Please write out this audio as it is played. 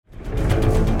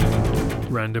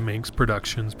Random Inks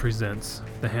Productions presents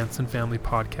the Hanson Family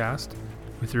Podcast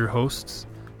with your hosts,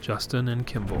 Justin and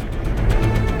Kimball.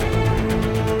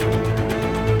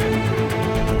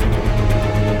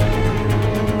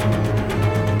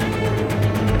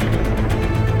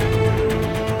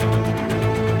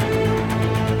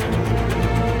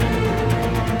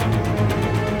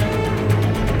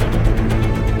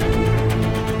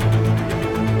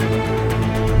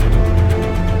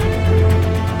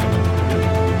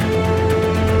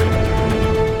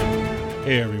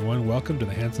 Hey everyone, welcome to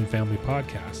the Hanson Family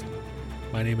Podcast.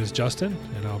 My name is Justin,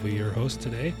 and I'll be your host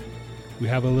today. We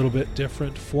have a little bit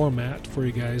different format for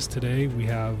you guys today. We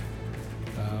have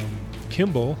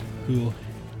Kimball, who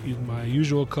is my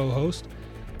usual co-host,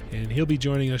 and he'll be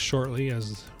joining us shortly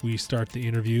as we start the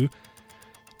interview.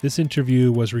 This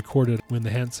interview was recorded when the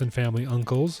Hanson family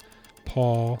uncles,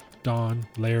 Paul, Don,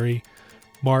 Larry,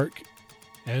 Mark,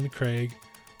 and Craig,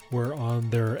 were on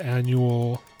their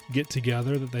annual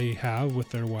get-together that they have with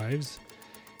their wives,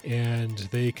 and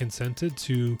they consented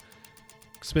to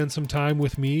spend some time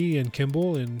with me and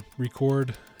Kimball and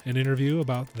record an interview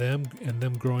about them and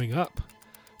them growing up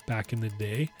back in the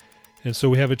day. And so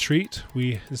we have a treat.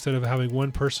 We, instead of having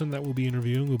one person that we'll be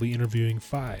interviewing, we'll be interviewing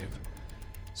 5.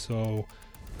 So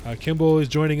Kimball is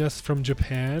joining us from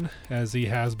Japan, as he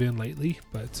has been lately,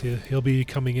 but he'll be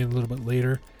coming in a little bit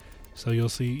later, so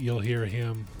you'll hear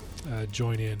him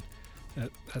join in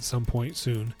at some point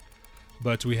soon.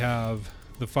 But we have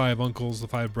the 5 uncles, the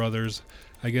 5 brothers.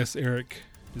 I guess Eric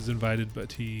is invited,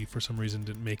 but he for some reason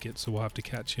didn't make it, so we'll have to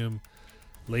catch him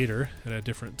later at a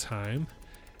different time.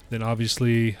 Then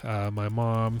obviously my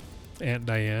mom, Aunt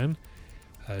Diane,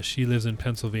 she lives in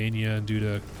Pennsylvania, and due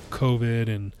to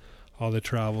COVID and all the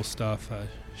travel stuff,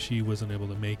 she wasn't able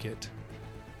to make it.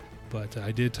 But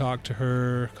I did talk to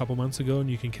her a couple months ago, and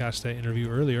you can catch that interview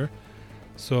earlier.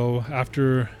 So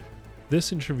after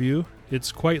this interview,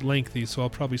 it's quite lengthy, so I'll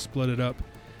probably split it up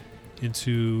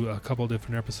into a couple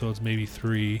different episodes, maybe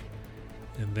 3,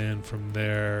 and then from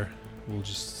there we'll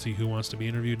just see who wants to be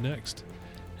interviewed next.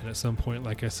 And at some point,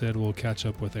 like I said, we'll catch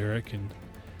up with Eric and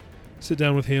sit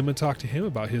down with him and talk to him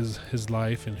about his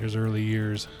life and his early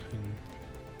years,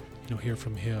 and hear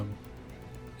from him.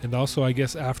 And also, I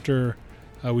guess after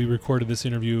we recorded this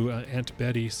interview, Aunt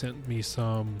Betty sent me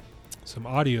some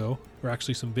audio, or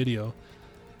actually some video,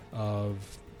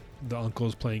 of the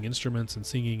uncles playing instruments and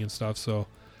singing and stuff. So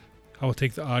I will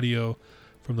take the audio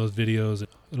from those videos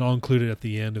and I'll include it at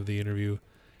the end of the interview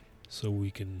so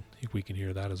we can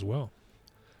hear that as well.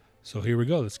 So here we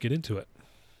go. Let's get into it.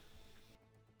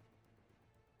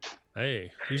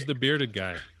 Hey, who's the bearded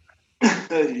guy?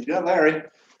 You got Larry.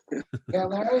 Yeah,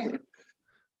 Larry. You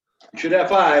should have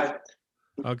 5.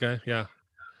 Okay, yeah.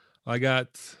 I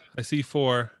see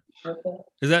 4.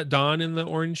 Is that Don in the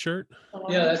orange shirt?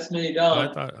 Yeah, that's me, Don. Oh,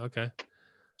 I thought, okay.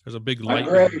 There's a big light.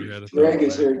 Greg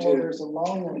is here too. There's a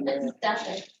long one there.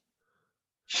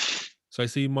 So I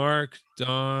see Mark,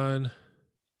 Don.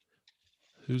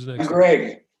 Who's next?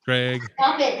 Greg. Craig.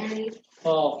 Stop it, honey.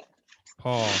 Paul.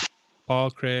 Paul,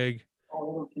 Craig,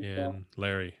 and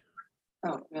Larry.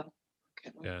 Oh, yeah.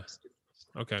 Okay. Yeah.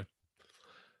 Okay.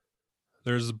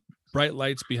 There's bright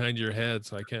lights behind your head,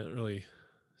 so I can't really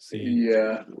see.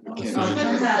 Yeah.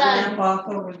 That lamp off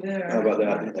over there. How about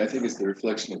that? I think it's the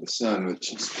reflection of the sun,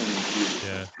 which is coming through.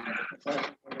 Yeah.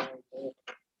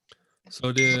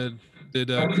 So did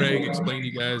Craig explain to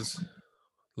you guys a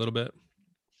little bit?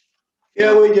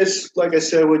 Yeah, we just, like I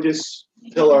said, we just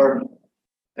tell our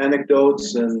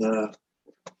anecdotes and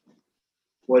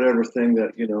whatever thing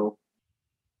that,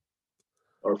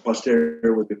 our posterity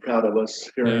would be proud of us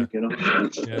hearing, Yeah.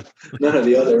 None of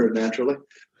the other, naturally.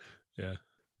 Yeah.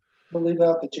 We'll leave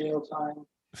out the jail time.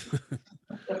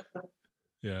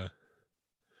 Yeah.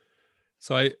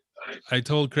 So I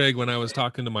told Craig when I was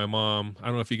talking to my mom, I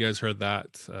don't know if you guys heard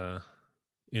that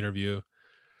interview,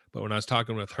 but when I was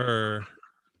talking with her,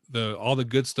 all the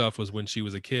good stuff was when she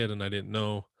was a kid, and I didn't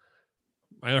know.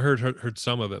 I heard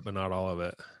some of it, but not all of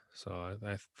it. So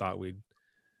I thought we'd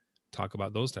talk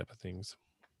about those type of things.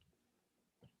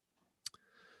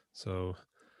 So,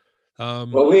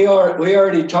 well, we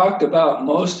already talked about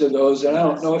most of those, and I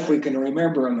don't know if we can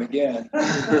remember them again.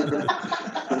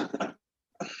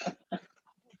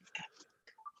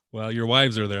 Well, your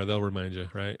wives are there; they'll remind you,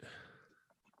 right?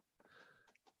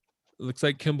 Looks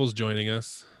like Kimball's joining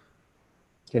us.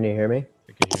 Can you hear me?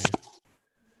 I can hear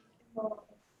you.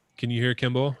 Can you hear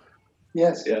Kimball?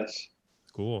 Yes. Yes.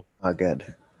 Cool. Oh,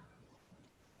 good.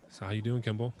 So how you doing,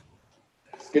 Kimball?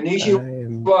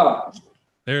 Konnichiwa.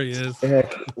 There he is.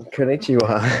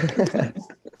 Konnichiwa.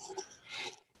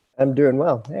 I'm doing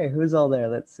well. Hey, who's all there?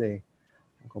 Let's see.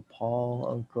 Uncle Paul,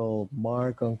 Uncle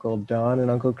Mark, Uncle Don,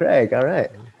 and Uncle Craig. All right.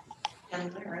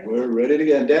 We're ready to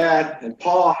get Dad and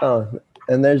Pa. Oh,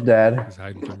 and there's Dad. He's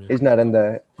hiding from you. He's not in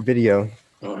the video.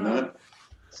 Oh, not?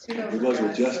 He was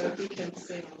with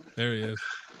Justin. There he is.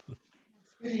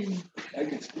 I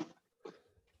can speak.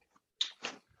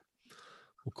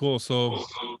 Well, cool. So,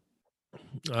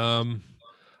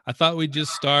 I thought we'd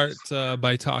just start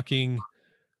by talking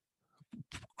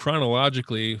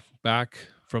chronologically back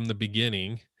from the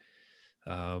beginning.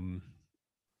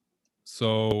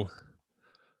 So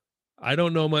I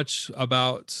don't know much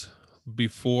about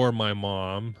before my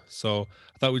mom. So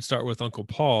I thought we'd start with Uncle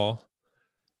Paul.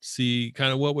 See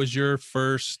kind of what was your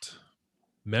first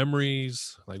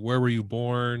memories? Like, where were you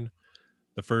born?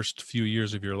 The first few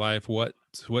years of your life? What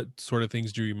sort of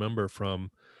things do you remember from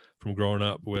growing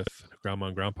up with Grandma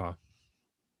and Grandpa?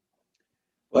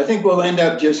 Well, I think we'll end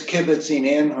up just kibitzing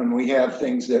in when we have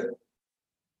things that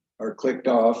are clicked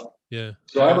off. Yeah.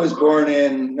 So I was born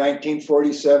in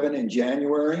 1947 in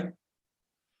January,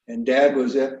 and Dad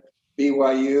was at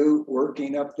BYU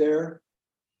working up there.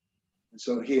 And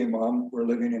so he and Mom were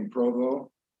living in Provo.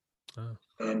 Oh.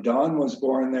 And Don was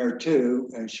born there too.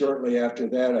 And shortly after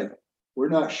that, we're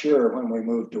not sure when we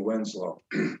moved to Winslow.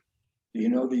 Do you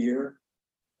know the year?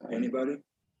 Anybody?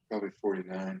 Probably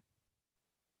 49.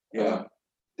 Yeah.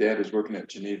 Dad was working at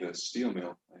Geneva Steel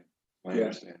Mill, my Yeah.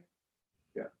 understanding.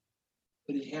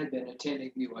 But he had been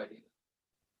attending BYU.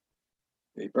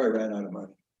 He probably ran out of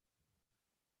money.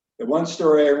 The one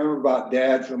story I remember about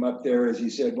Dad from up there is he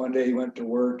said one day he went to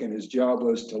work and his job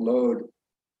was to load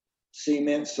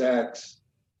cement sacks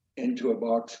into a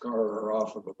boxcar or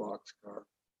off of a boxcar.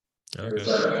 It was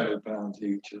Okay. about 100 pounds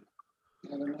each.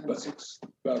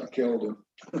 About killed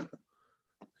him.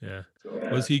 Yeah. So,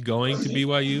 Was he going to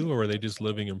BYU, or were they just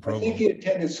living in I Provo? think he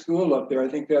attended school up there. I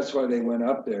think that's why they went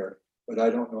up there. But I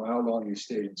don't know how long he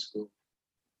stayed in school.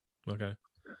 Okay.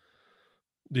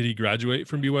 Did he graduate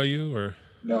from BYU or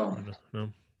No.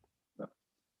 no? No.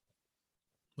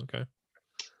 Okay.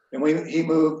 And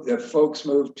the folks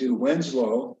moved to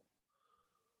Winslow,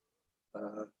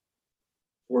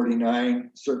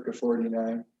 49, circa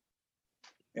 49.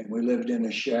 And we lived in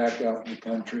a shack out in the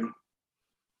country.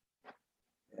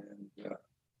 And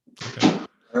Okay.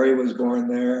 Harry was born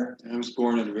there. I was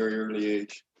born at a very early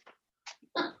age.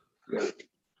 Yeah.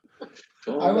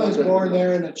 I was born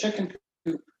there in a chicken.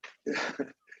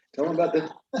 Tell them about the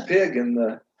pig and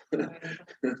the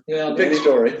Yeah, pig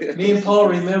story. me and Paul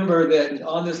remember that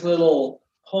on this little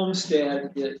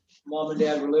homestead that Mom and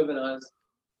Dad were living on.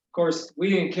 Of course, we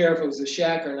didn't care if it was a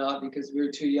shack or not because we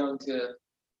were too young to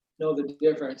know the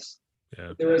difference.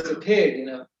 Yeah. There was a pig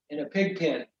in a pig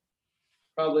pen,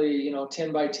 probably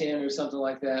 10 by 10 or something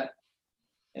like that,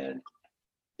 and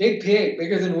big pig,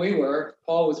 bigger than we were.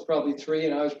 Paul was probably 3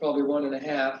 and I was probably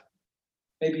 1.5.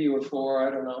 Maybe you were 4, I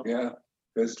don't know. Yeah,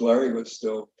 because Larry he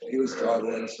was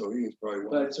toddling, so he was probably 1.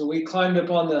 But so we climbed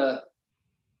up on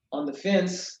the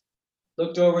fence,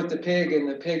 looked over at the pig, and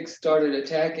the pig started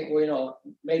attacking,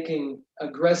 making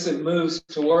aggressive moves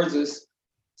towards us.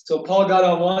 So Paul got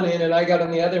on one end and I got on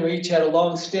the other, and we each had a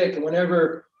long stick. And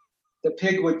whenever the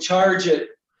pig would charge at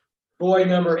boy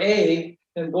number A,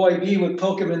 and boy B would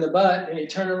poke him in the butt, and he'd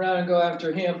turn around and go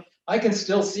after him. I can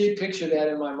still picture that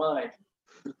in my mind.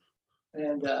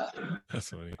 And That's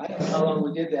funny. I don't know how long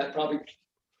we did that,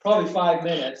 probably 5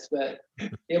 minutes, but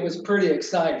it was pretty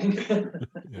exciting.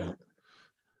 Yeah.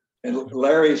 And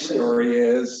Larry's story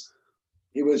is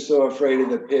he was so afraid of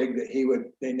the pig that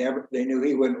they knew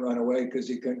he wouldn't run away because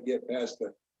he couldn't get past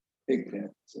the pig pen.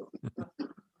 So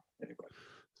anyway.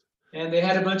 And they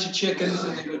had a bunch of chickens,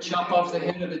 and they would chop off the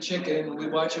head of the chicken, and we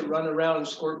watch it run around and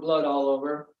squirt blood all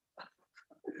over.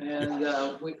 And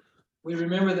we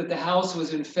remember that the house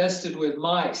was infested with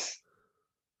mice,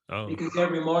 Oh. because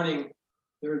every morning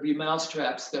there would be mouse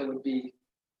traps that would be,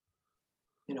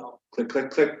 Click,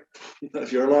 click, click.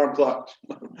 That's your alarm clock.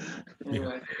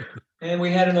 anyway. And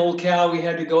we had an old cow we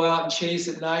had to go out and chase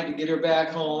at night to get her back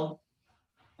home.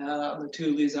 Out in the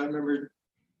Tules, I remember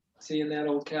seeing that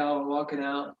old cow and walking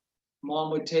out.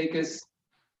 Mom would take us,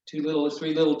 3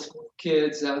 little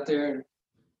kids out there. And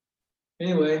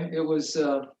anyway, it was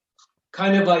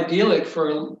kind of idyllic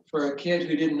for a kid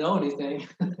who didn't know anything.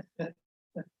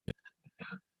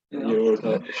 You were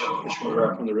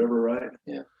right from the river, right?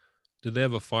 Yeah. Did they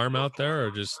have a farm out there, or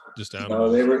just No,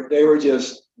 animals? they were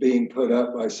just being put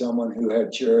up by someone who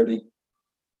had charity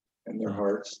in their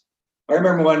hearts. I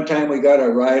remember one time we got a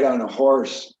ride on a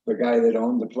horse, the guy that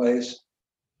owned the place.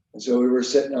 And so we were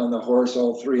sitting on the horse,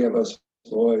 all 3 of us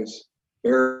boys,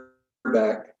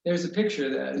 bareback. There's a picture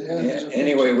of that. Yeah, There's a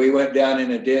anyway, picture. we went down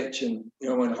in a ditch and, you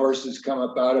know, when horses come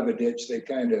up out of a ditch, they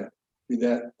kind of do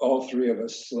that. All three of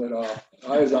us slid off.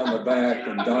 I was on the back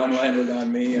and Don landed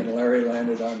on me and Larry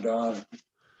landed on Don.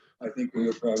 I think we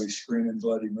were probably screaming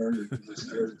bloody murder because it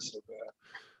scared us so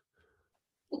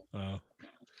bad. Wow.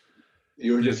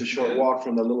 You were just a short walk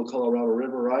from the Little Colorado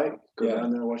River, right? Go Yeah.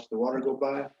 down there and watch the water go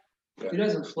by. It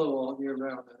doesn't flow all year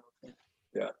round. I don't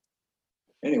think.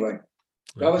 Anyway,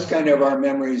 that was kind of our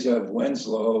memories of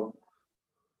Winslow.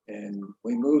 And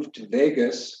we moved to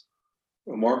Vegas.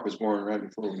 Well, Mark was born right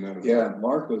before we moved. Yeah,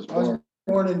 Mark was I was born.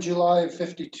 born in July of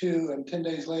 '52, and 10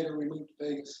 days later, we moved to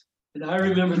Vegas. And I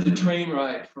remember the train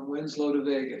ride from Winslow to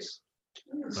Vegas.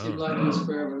 It seemed like it was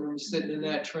forever. I remember sitting in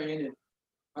that train and,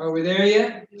 are we there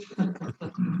yet?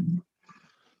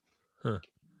 Huh.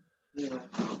 Yeah.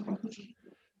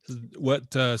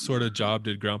 What sort of job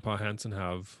did Grandpa Hansen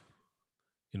have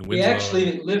in Winslow? We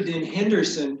actually lived in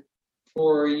Henderson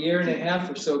for a year and a half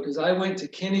or so, because I went to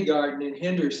kindergarten in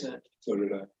Henderson. So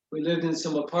did I. We lived in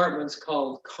some apartments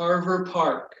called Carver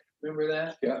Park. Remember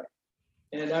that? Yeah.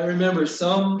 And I remember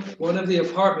one of the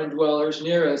apartment dwellers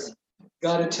near us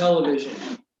got a television.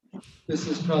 This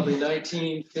was probably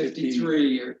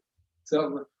 1953 or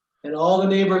something. And all the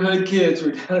neighborhood kids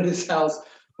were down at his house.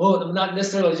 Well, not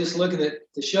necessarily just looking at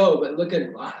the show, but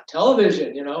looking, wow,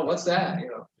 television, you know, what's that? You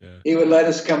know. Yeah. He would let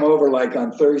us come over like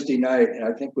on Thursday night, and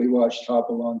I think we watched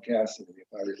Hopalong Cassidy, if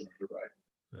I remember right.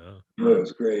 Yeah. It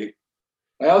was great.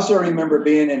 I also remember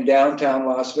being in downtown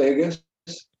Las Vegas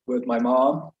with my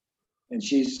mom, and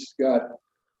she's got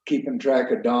keeping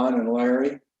track of Don and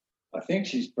Larry. I think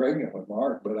she's pregnant with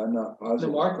Mark, but I'm not So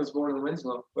positive. Mark was born in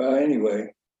Winslow. Well,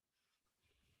 anyway,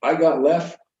 I got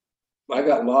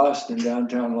lost in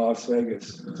downtown Las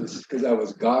Vegas just because I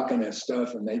was gawking at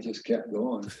stuff and they just kept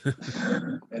going.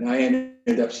 And I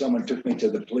ended up, someone took me to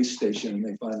the police station and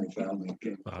they finally found me. and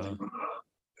came to find me.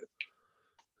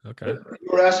 Okay. You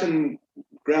were asking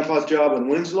Grandpa's job in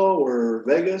Winslow or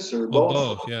Vegas or Well,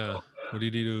 both? both, yeah. What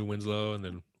did he do in Winslow? And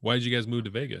then why did you guys move to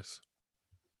Vegas?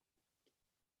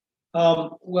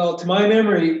 Well, to my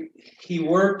memory, he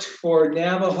worked for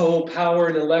Navajo Power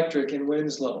and Electric in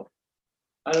Winslow.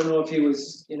 I don't know if he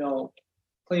was,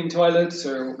 cleaned toilets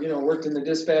or, worked in the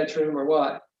dispatch room or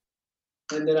what.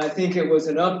 And then I think it was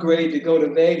an upgrade to go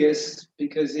to Vegas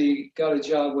because he got a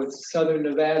job with Southern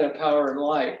Nevada Power and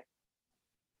Light.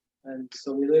 And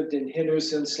so we lived in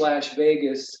Henderson /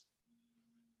 Vegas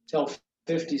till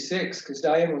 56, because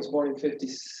Diane was born in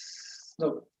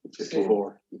 54.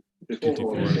 54.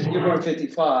 You were born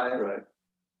 55. Right.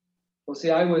 Well, see,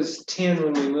 I was 10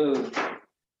 when we moved,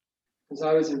 because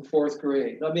I was in 4th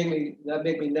grade. That made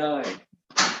me 9.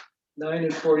 9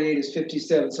 and 48 is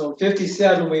 57. So in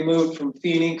 57, we moved from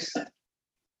Phoenix,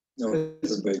 No,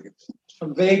 to Vegas.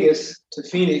 from Vegas to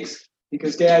Phoenix,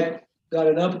 because Dad got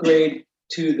an upgrade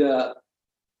to the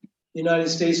United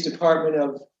States Department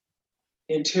of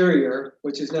Interior,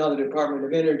 which is now the Department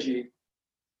of Energy,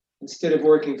 instead of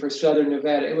working for Southern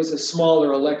Nevada. It was a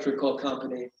smaller electrical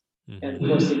company. And of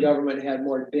course, the government had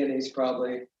more bennies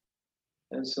probably.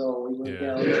 And so we went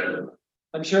down.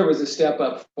 I'm sure it was a step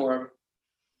up for him.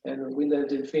 And we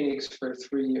lived in Phoenix for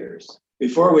 3 years.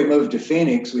 Before we moved to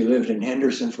Phoenix, we lived in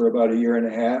Henderson for about a year and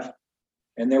a half.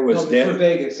 And there was No, for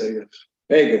Vegas.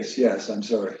 Vegas, yes, I'm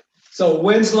sorry. So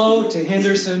Winslow to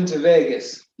Henderson to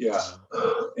Vegas. Yeah.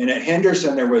 And at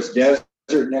Henderson, there was desert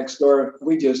next door.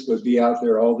 We just would be out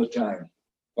there all the time.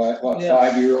 Yeah.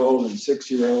 5-year-old and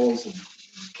 6-year-olds and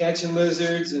Catching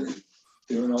lizards and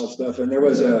doing all stuff. And there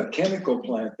was a chemical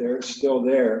plant there, it's still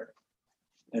there.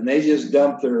 And they just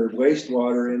dumped their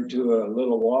wastewater into a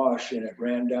little wash and it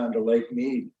ran down to Lake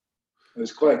Mead. It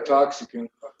was quite toxic. And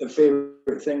the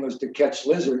favorite thing was to catch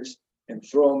lizards and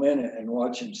throw them in it and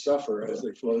watch them suffer as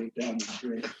they floated down the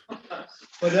stream.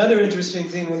 But another interesting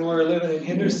thing when we were living in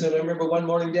Henderson, I remember one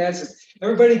morning Dad says,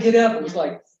 everybody get up. It was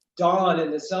like dawn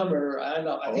in the summer. I don't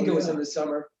know, I think it was in the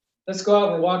summer. Let's go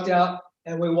out. We walked out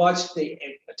and we watched the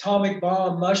atomic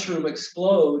bomb mushroom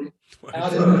explode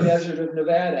out in the desert of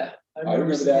Nevada. I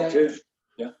remember that too.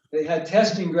 They had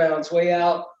testing grounds way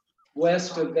out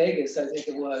west of Vegas, I think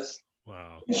it was.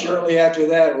 Wow. And shortly after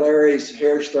that, Larry's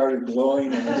hair started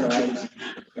glowing in his eyes.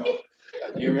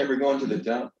 You remember going to the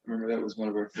dump? Remember that was one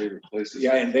of our favorite places.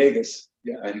 Yeah, in Vegas.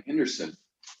 Yeah. In Henderson.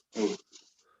 Oh.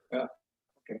 Yeah.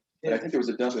 Okay. And I think there was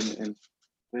a dump in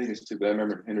Vegas too, but I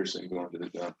remember Henderson going to the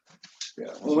dump.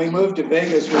 Yeah. When we moved to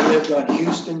Vegas, we lived on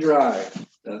Houston Drive,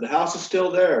 The house is still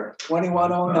there.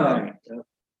 2109.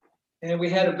 And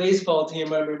we had a baseball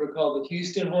team, I remember, called the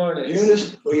Houston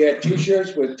Hornets. We had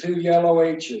t-shirts with 2 yellow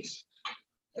H's.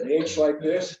 an H like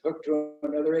this, hooked to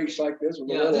another H like this. with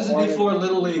a Yeah, little this is horn in before it.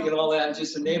 Little League and all that.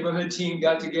 Just a neighborhood team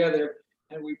got together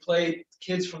and we played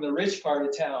kids from the rich part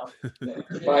of town.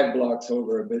 5 blocks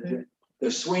over, but the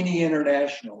Sweeney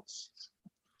Internationals,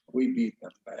 we beat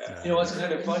them bad. You know what's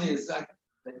kind of funny is the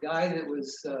guy that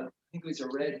was, I think he was a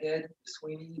redhead,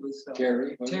 Sweeney, he was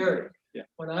Terry. Terry. Yeah.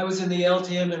 When I was in the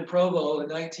LTM in Provo in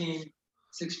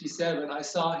 1967, I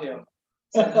saw him,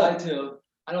 said hi to him.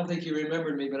 I don't think he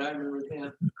remembered me, but I remembered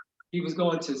him. He was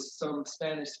going to some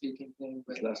Spanish-speaking thing,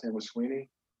 but His last name was Sweeney.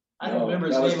 I don't No, remember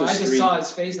his that was name. the I just street. saw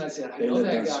his face and I said, I They know lived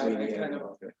that on guy. And Sweeney, I kind of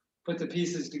Okay. put the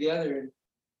pieces together and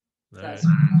Nice.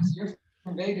 that's, you're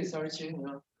from Vegas, aren't you?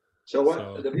 No. So what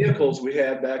So- the vehicles we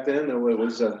had back then, it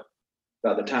was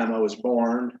about the time I was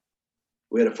born.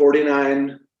 We had a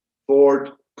 49 Ford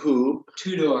Coupe,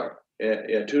 Two-door.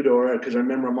 yeah, 2-door. Because I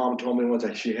remember Mom told me once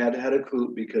that she had a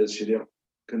coupe because she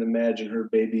couldn't imagine her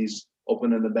babies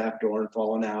opening the back door and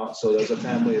falling out. So there was a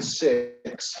family of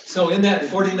 6. So in that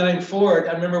 49 Ford,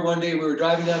 I remember one day we were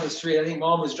driving down the street. I think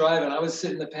Mom was driving. I was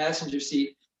sitting in the passenger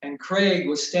seat and Craig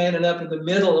was standing up in the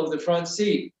middle of the front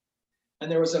seat.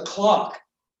 And there was a clock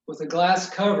with a glass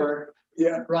cover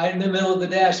Yeah. right in the middle of the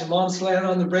dash. And Mom slammed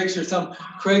on the brakes or something.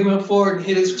 Craig went forward and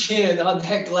hit his chin on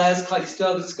that glass clock. He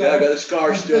still had the Yeah, I scar. got a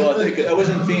scar still. I think I was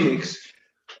in Phoenix.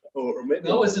 Or maybe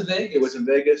No, it was in Vegas. it was in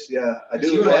Vegas. Yeah, I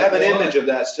Because do. you were I have an like, image of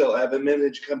that still. I have an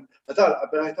image come. I thought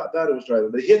that it was driving,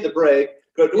 but he hit the brake.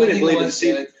 But we Yeah, I didn't think it believe in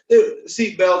was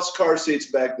seat belts, car seats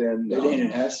back then. They No.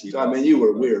 didn't have seat I mean, belts. you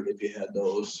were weird if you had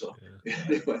those. So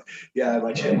anyway, yeah,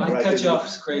 my chin. I right cut you there.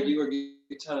 off, Craig. You were going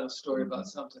to tell a story about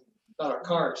something, about our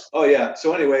cars. Oh yeah.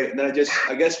 So anyway, and then I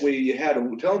guess we had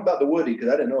tell them about the Woody because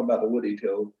I didn't know about the Woody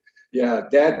till. Yeah,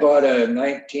 Dad bought a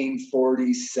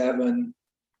 1947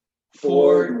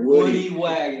 Ford Woody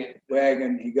wagon.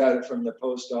 wagon. He got it from the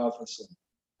post office.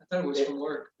 I thought it was from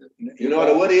work. And You know what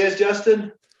a Woody is,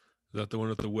 Justin? Is that the one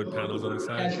with the wood panels on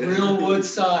the Has side? real wood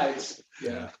sides.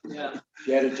 Yeah, Yeah. if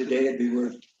you had it today, it'd be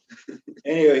worth.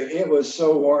 Anyway, it was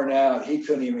so worn out, he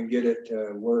couldn't even get it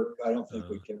to work. I don't think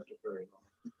we kept it very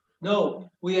long.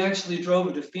 No, we actually drove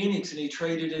it to Phoenix and he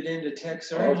traded it into Tex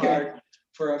Earnhardt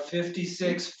for a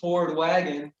 56 Ford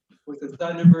wagon with a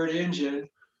Thunderbird engine,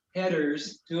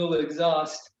 headers, dual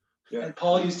exhaust. Yeah. And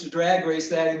Paul used to drag race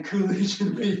that in Coolidge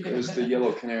and It was the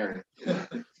Yellow Canary.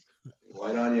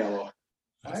 White on yellow.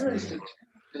 I raced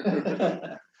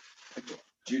it.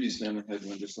 Judy's family had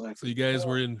one just like. So you guys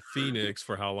were in Phoenix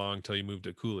for how long till you moved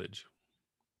to Coolidge?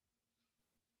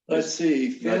 Let's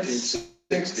see, fifth, 1960.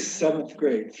 sixth, 7th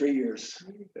grade, 3 years.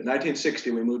 In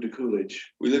 1960, we moved to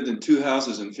Coolidge. We lived in 2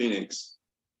 houses in Phoenix.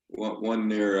 One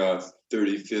near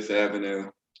 35th Avenue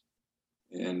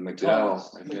and McDowell,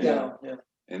 I think. McDowell, yeah.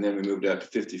 And then we moved out to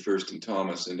 51st and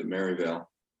Thomas into Maryvale.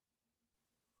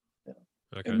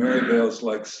 Okay. And Maryvale's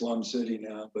like slum city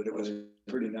now, but it was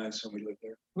pretty nice when we lived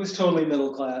there. It was totally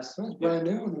middle class. It was brand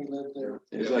new when we lived there.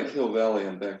 It was like Hill Valley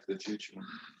on Back to the Future.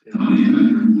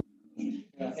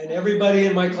 Yeah, and everybody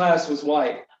in my class was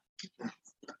white.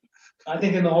 I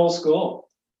think in the whole school.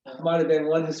 There might have been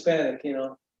one Hispanic, you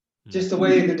know, just the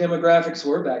way the demographics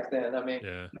were back then. I mean,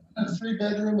 Yeah. A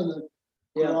 3-bedroom and the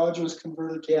yeah, garage was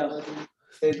converted to Yeah. a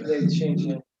bedroom. they changed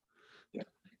it.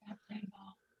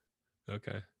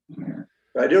 Okay.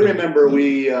 I do remember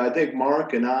I think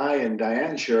Mark and I and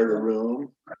Diane shared a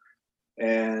room,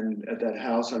 and at that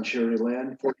house on Cherry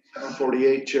Lane,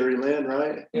 4748 Cherry Lane,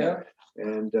 right? Yeah.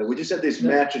 And we just had these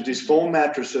mattresses, these foam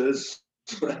mattresses.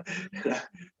 I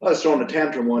was throwing a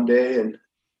tantrum one day, and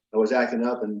I was acting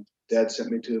up, and Dad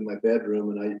sent me to my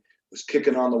bedroom, and I was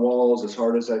kicking on the walls as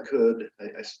hard as I could.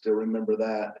 I still remember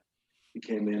that. He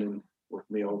came in and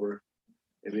worked me over.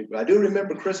 I do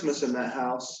remember Christmas in that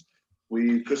house.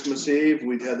 Christmas Eve,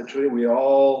 we'd had the tree.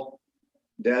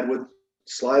 Dad would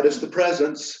slide us the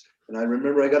presents. And I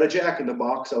remember I got a Jack in the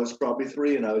Box. I was probably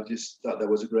 3, and I just thought that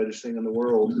was the greatest thing in the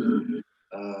world.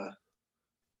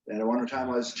 And one time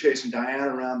I was chasing Diane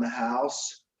around the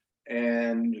house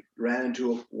and ran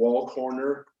into a wall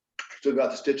corner. Still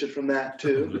got the stitches from that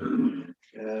too.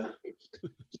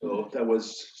 So that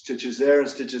was stitches there and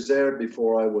stitches there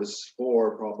before I was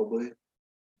 4, probably.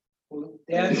 Well,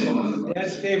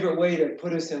 Dad's favorite way to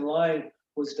put us in line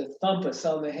was to thump us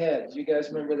on the head. Do you guys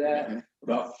remember that?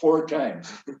 About 4 times.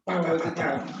 Oh, was it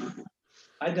time?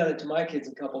 I've done it to my kids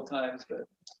a couple times, but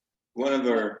One of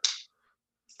our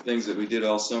things that we did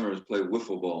all summer was play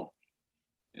wiffle ball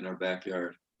in our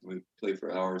backyard. We played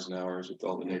for hours and hours with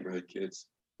all the neighborhood kids.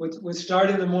 we'd start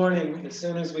in the morning as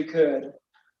soon as we could,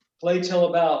 play till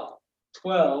about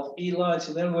 12, eat lunch,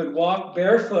 and then we'd walk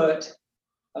barefoot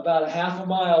about a half a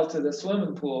mile to the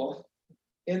swimming pool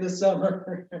in the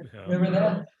summer. Yeah. Remember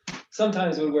that?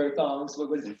 sometimes we'd wear thongs, but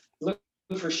would look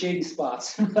for shady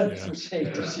spots, run from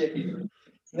shade to shade.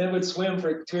 And then would swim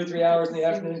for 2 or 3 hours in the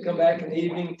afternoon, come back in the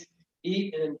evening,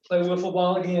 eat, and play wiffle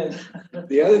ball again.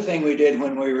 The other thing we did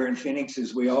when we were in Phoenix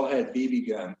is we all had BB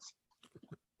guns.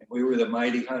 And we were the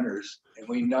mighty hunters, and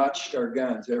we notched our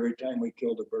guns every time we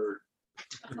killed a bird.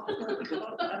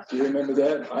 Do you remember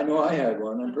that? I know I had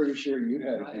one. I'm pretty sure you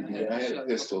had a BB gun. I had a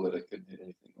pistol that I couldn't hit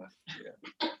anything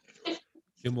with.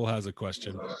 Kimball has a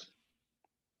question.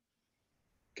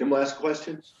 Kimball, ask a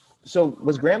question? So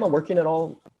was Grandma working at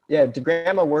all? Yeah, did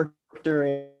Grandma work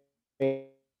during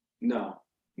No.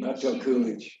 Not till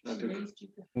Coolidge.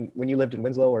 when you lived in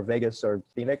Winslow or Vegas or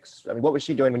Phoenix? I mean, what was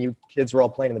she doing when you kids were all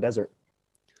playing in the desert?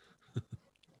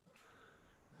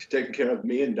 She's taking care of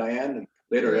me and Diane and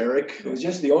later Eric. It was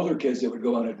just the older kids that would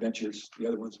go on adventures. The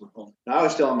other ones were home. I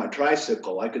was still on my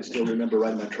tricycle. I could still remember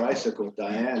riding my tricycle with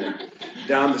Diane and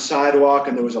down the sidewalk,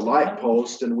 and there was a light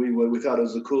post, and we thought it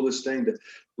was the coolest thing to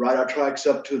ride our trikes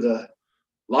up to the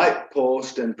light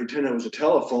post and pretend it was a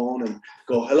telephone and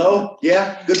go, hello,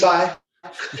 yeah, goodbye,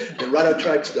 and ride our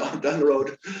trikes down the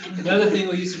road. Another thing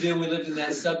we used to do when we lived in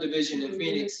that subdivision in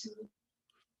Phoenix,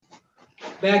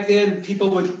 back then, people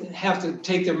would have to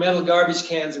take their metal garbage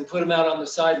cans and put them out on the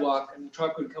sidewalk, and the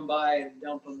truck would come by and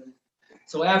dump them. And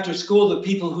so after school, the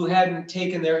people who hadn't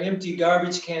taken their empty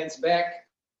garbage cans back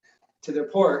to their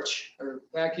porch or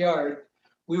backyard,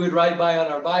 we would ride by on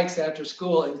our bikes after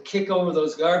school and kick over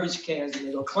those garbage cans, and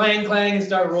they go clang, clang, and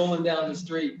start rolling down the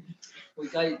street. We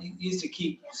used to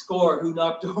keep score who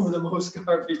knocked over the most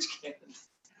garbage cans.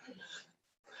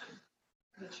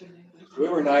 We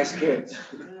were nice kids.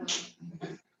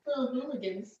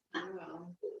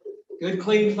 Good,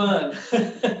 clean fun.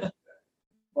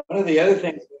 One of the other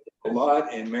things we did a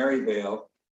lot in Maryvale,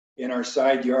 in our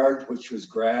side yard, which was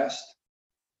grassed,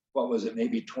 what was it,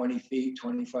 maybe 20 feet,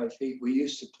 25 feet? We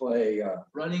used to play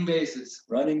Running bases.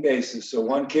 running bases. So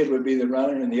one kid would be the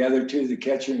runner and the other two the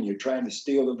catcher, and you're trying to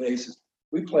steal the bases.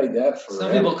 We played that forever.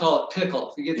 Some people call it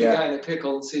pickle. You get the Yeah. guy in a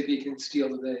pickle and see if he can steal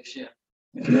the base. Yeah.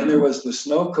 And then there was the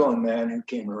snow cone man who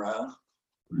came around.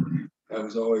 That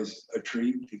was always a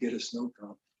treat to get a snow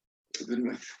cone.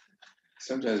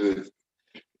 Sometimes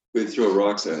we'd throw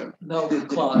rocks at him, No, with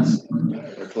claws.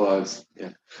 or claws,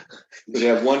 yeah. We'd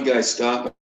have one guy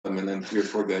stop him, and then 3 or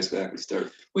 4 guys back would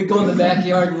start. We'd go in the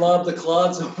backyard and lob the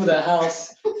clods over the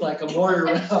house like a mortar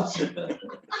round.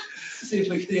 See if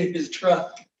we could hit his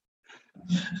truck.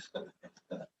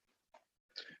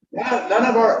 None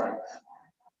of our,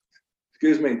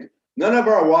 excuse me, none of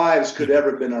our wives could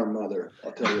ever have been our mother,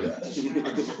 I'll tell you that.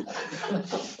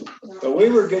 But we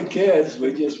were good kids.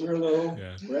 We just were little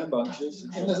Yeah. rambunctious.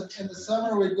 In the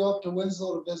summer, we'd go up to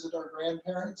Winslow to visit our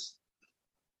grandparents.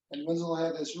 And Winslow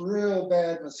had this real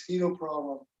bad mosquito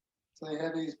problem. So they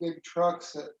had these big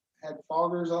trucks that had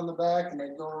foggers on the back, and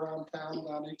they'd go around town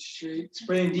down each street,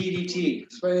 Spraying DDT.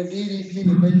 spraying DDT,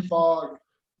 the big fog.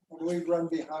 And we'd run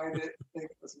behind it,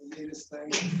 think it was the neatest thing.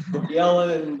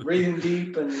 Yelling and breathing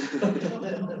deep and.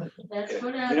 That's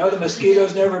what You know, the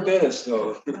mosquitoes never bit us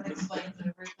though. That explains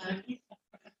everything.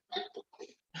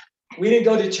 We didn't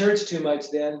go to church too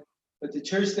much then, but the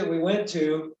church that we went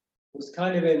to was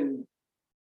kind of in,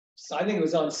 I think it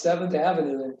was on 7th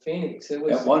Avenue in Phoenix. It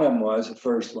was, Yeah, one of them was the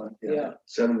first one. yeah.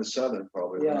 7 to 7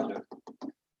 probably. Yeah. wasn't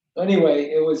it?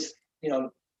 Anyway, it was,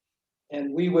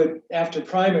 and we would, after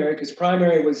primary, because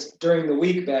primary was during the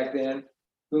week back then,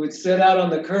 we would sit out on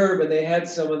the curb, and they had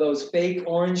some of those fake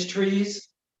orange trees,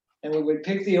 and we would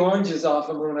pick the oranges off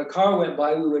them. When a car went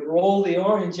by, we would roll the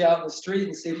orange out in the street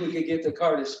and see if we could get the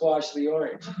car to squash the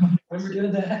orange. Remember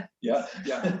doing that? Yeah,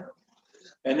 yeah.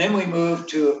 And then we moved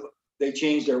to, they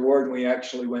changed our ward and we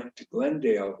actually went to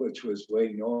Glendale, which was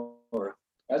way north.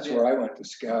 That's where I went to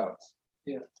Scouts.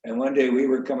 Yeah. And one day we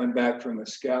were coming back from a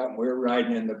scout and we were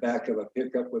riding in the back of a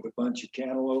pickup with a bunch of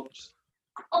cantaloupes.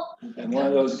 And one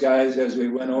of those guys, as we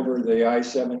went over the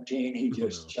I-17, he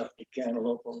just chucked a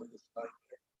cantaloupe over the side.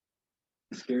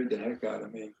 It scared the heck out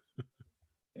of me.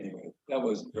 Anyway, that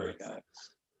wasn't very nice.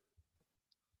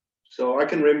 So I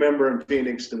can remember in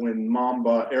Phoenix that when Mom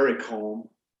brought Eric home,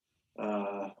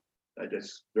 I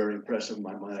just very impressive in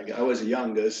my mind. I was the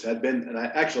youngest, had been, and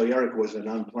Eric was an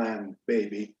unplanned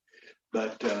baby,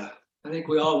 but I think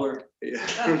we all were. yeah,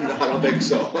 no, I don't think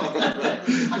so.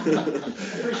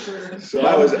 For sure. So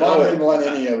I didn't want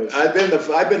any of us. I've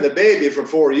been the baby for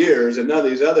 4 years, and none of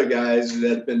these other guys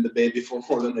had been the baby for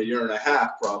more than a year and a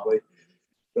half, probably.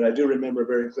 But I do remember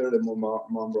very clearly when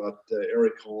Mom brought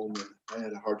Eric home, and I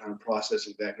had a hard time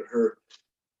processing that.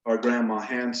 Our grandma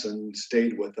Hanson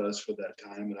stayed with us for that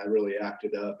time, and I really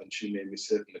acted up, and she made me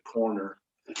sit in the corner.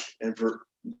 And for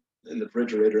in the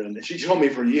refrigerator, and she told me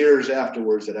for years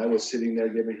afterwards that I was sitting there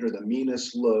giving her the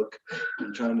meanest look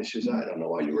and trying to, she said, I don't know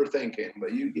what you were thinking,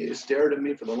 but you stared at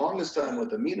me for the longest time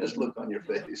with the meanest look on your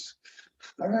face.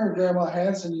 I remember Grandma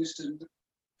Hanson used to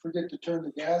forget to turn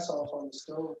the gas off on the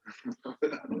stove.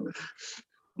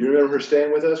 You remember her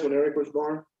staying with us when Eric was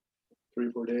born? 3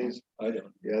 or 4 days? I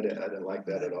don't. Yeah, I didn't like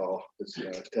that at all. It's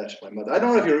attached to my mother. I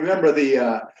don't know if you remember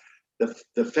the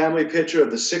family picture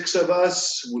of the 6 of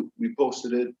us. We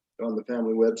posted it on the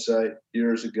family website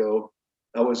years ago.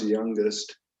 I was the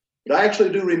youngest, but I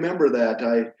actually do remember that.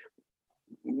 I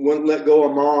wouldn't let go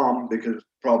of Mom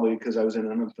probably because I was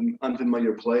in an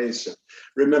unfamiliar place. And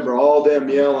remember all them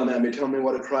yelling at me, telling me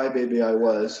what a crybaby I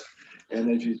was. And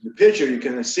if you the picture, you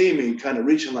can see me kind of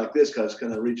reaching like this because I was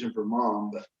kind of reaching for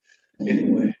Mom. But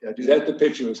anyway, I do Is that the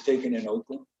picture was taken in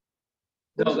Oakland?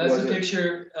 No, that's Was a it-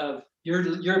 picture of,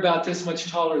 you're about this much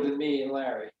taller than me and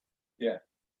Larry.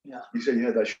 You said you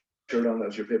had that shirt on. That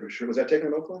was your favorite shirt. Was that taken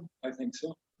in Oakland? I think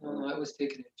so. No, that was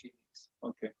taken in Phoenix.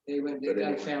 Okay. They But got a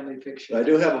anyway. family picture. I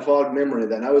do have a fond memory of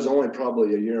that. And I was only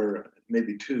probably a year,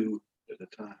 maybe 2 at the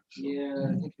time. So. Yeah,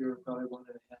 I think you were probably 1.5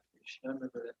 years. I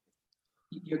remember that.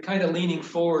 You're kind of leaning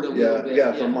forward a little Yeah, bit.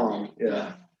 yeah, for Mom.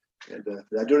 Yeah. And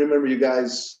I do remember you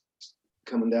guys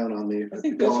coming down on me. I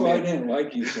think that's calling why I me didn't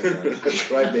like you so much.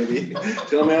 crybaby.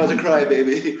 Tell me I was a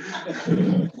crybaby.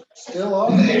 Still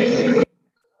on?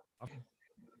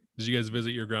 Did you guys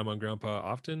visit your grandma and grandpa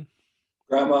often?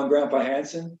 Grandma and Grandpa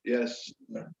Hanson, Yes.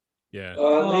 Yeah.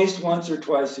 at least once or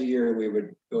twice a year, we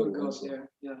would go to Go up Winslow. there,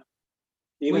 yeah.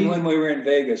 Even We- when we were in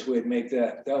Vegas, we'd make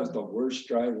that was the worst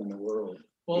drive in the world.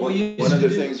 Well, One we used one to of the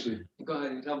do- things Go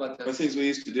ahead, tell about One of the that. things we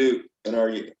used to do in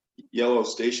our yellow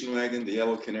station wagon, the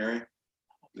yellow canary,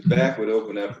 the back would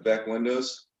open up, the back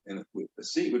windows, and the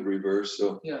seat would reverse,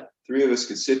 so Yeah. 3 of us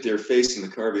could sit there facing the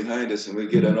car behind us, and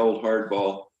we'd get an old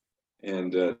hardball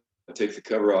and take the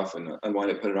cover off and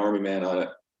unwind it, put an army man on it,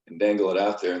 and dangle it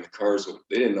out there, and the cars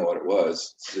they didn't know what it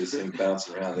was. It's this thing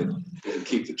bouncing around. They'd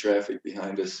keep the traffic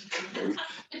behind us.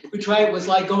 We tried, it was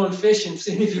like going fishing,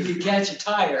 seeing if you could catch a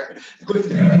tire with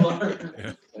the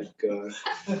alarm.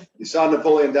 Like you saw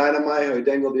Napoleon Dynamite, how he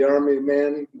dangled the army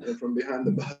man from behind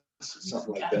the bus,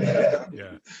 something like that.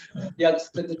 Yeah. Yeah,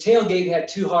 the tailgate had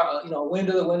 2 a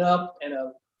window that went up and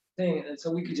a thing, and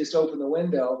so we could just open the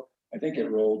window. I think it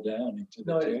rolled down into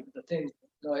No, the tail.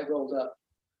 it rolled up.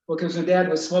 Well, because the dad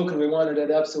was smoking, we wanted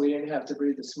it up so we didn't have to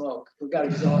breathe the smoke. We got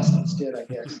exhaust instead, I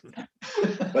guess.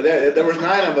 But there was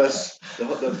 9 of us.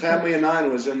 The family of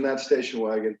 9 was in that station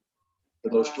wagon for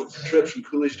those trips from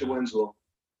Coolidge to Winslow.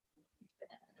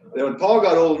 Then when Paul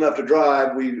got old enough to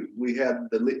drive, we had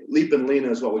the Leapin' Lena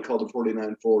is what we called the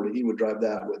 49 Ford. He would drive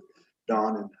that with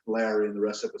Don and Larry, and the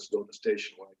rest of us go in the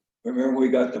station wagon. Remember we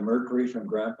got the Mercury from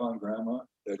Grandpa and Grandma?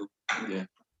 Yeah.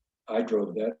 I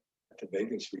drove that to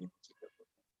Vegas for years.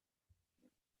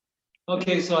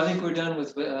 Okay, so I think we're done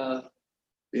with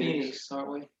Phoenix,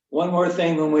 aren't we? One more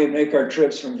thing, when we make our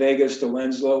trips from Vegas to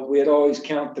Winslow, we'd always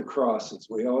count the crosses.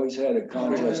 We always had a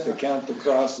contest to count the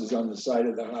crosses on the side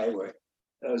of the highway.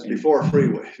 That was before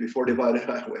freeway, before divided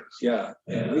highways. Yeah,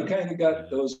 and we kind of got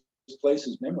those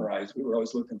places memorized. We were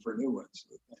always looking for new ones.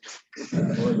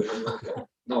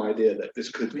 No idea that this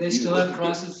could Do be. they still you. have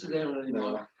crosses today or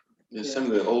anymore? Yeah, some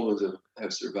of the old ones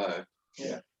have survived.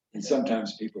 And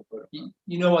sometimes people put them.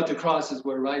 You know what the crosses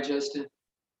were, right, Justin?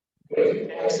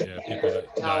 Yeah. People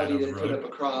that died Fatality on the that put up road. a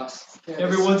cross.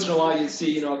 Every once in a while, you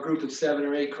see, a group of 7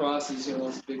 or 8 crosses,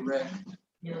 it's a big wreck.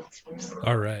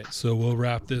 All right. So we'll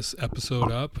wrap this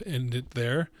episode up, end it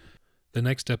there. The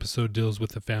next episode deals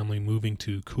with the family moving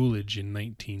to Coolidge in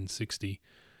 1960.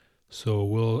 So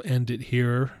we'll end it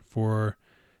here for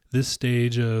this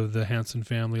stage of the Hanson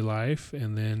family life.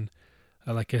 And then,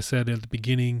 like I said at the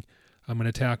beginning, I'm going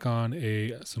to tack on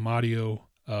some audio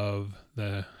of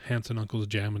the Hanson uncles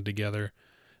jamming together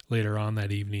later on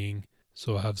that evening.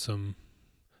 So I'll have some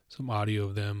audio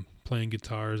of them playing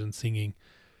guitars and singing.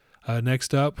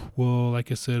 Next up,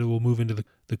 like I said, we'll move into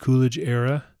the Coolidge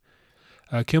era.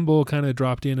 Kimball kind of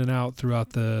dropped in and out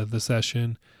throughout the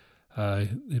session.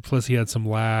 Plus, he had some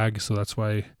lag, so that's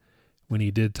why when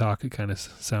he did talk, it kind of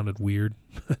sounded weird.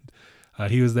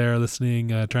 He was there listening,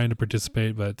 trying to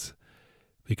participate, but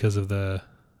because of the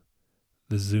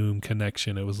Zoom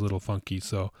connection, it was a little funky.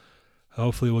 So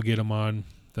hopefully we'll get him on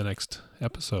the next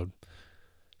episode.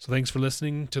 So thanks for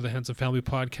listening to the Hanson Family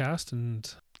Podcast,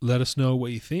 and let us know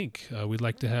what you think. We'd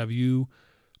like to have you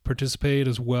participate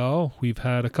as well. We've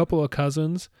had a couple of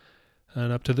cousins,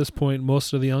 and up to this point,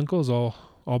 most of the uncles, all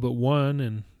but one,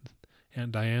 and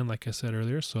Aunt Diane, like I said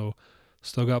earlier. So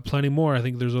still got plenty more. I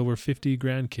think there's over 50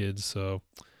 grandkids. So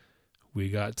We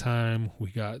got time.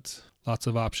 We got lots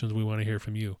of options. We want to hear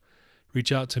from you.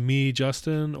 Reach out to me,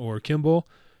 Justin, or Kimball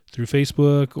through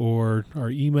Facebook or our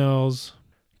emails.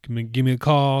 Give me a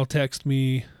call, text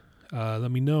me,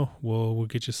 let me know. We'll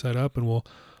get you set up and we'll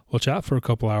chat for a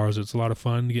couple hours. It's a lot of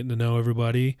fun getting to know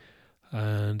everybody.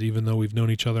 And even though we've known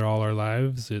each other all our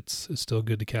lives, it's still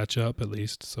good to catch up at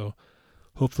least. So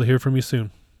hopefully hear from you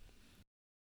soon.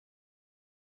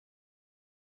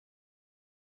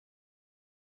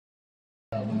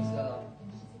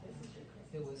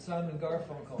 It was Simon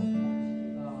Garfunkel.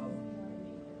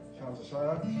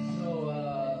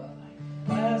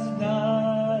 Last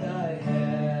night I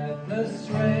had the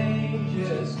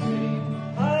strangest dream.